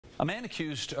A man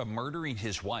accused of murdering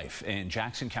his wife in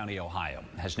Jackson County, Ohio,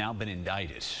 has now been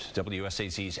indicted.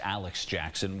 WSAZ's Alex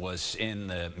Jackson was in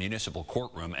the municipal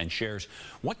courtroom and shares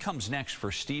what comes next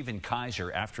for Stephen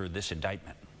Kaiser after this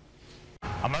indictment.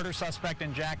 A murder suspect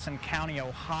in Jackson County,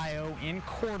 Ohio, in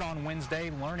court on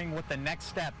Wednesday, learning what the next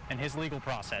step in his legal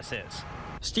process is.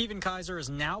 Stephen Kaiser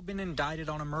has now been indicted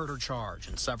on a murder charge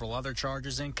and several other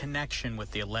charges in connection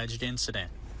with the alleged incident.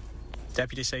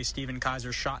 Deputies say Stephen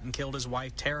Kaiser shot and killed his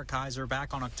wife, Tara Kaiser,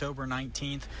 back on October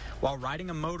 19th while riding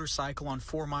a motorcycle on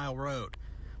 4 Mile Road.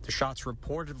 The shots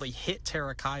reportedly hit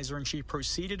Tara Kaiser, and she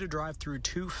proceeded to drive through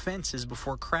 2 fences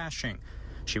before crashing.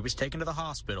 She was taken to the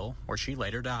hospital, where she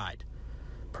later died.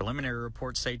 Preliminary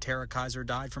reports say Tara Kaiser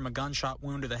died from a gunshot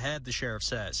wound to the head, the sheriff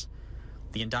says.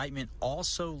 The indictment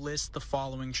also lists the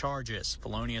following charges: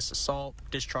 felonious assault,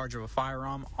 discharge of a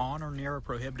firearm on or near a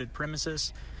prohibited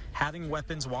premises, having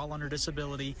weapons while under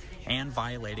disability, and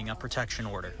violating a protection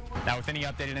order. Now, with any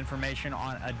updated information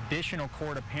on additional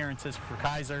court appearances for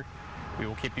Kaiser, we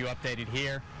will keep you updated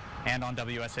here and on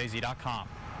WSAZ.com.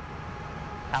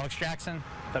 Alex Jackson,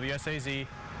 WSAZ,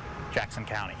 Jackson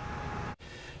County.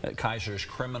 Kaiser's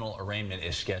criminal arraignment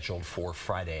is scheduled for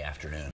Friday afternoon.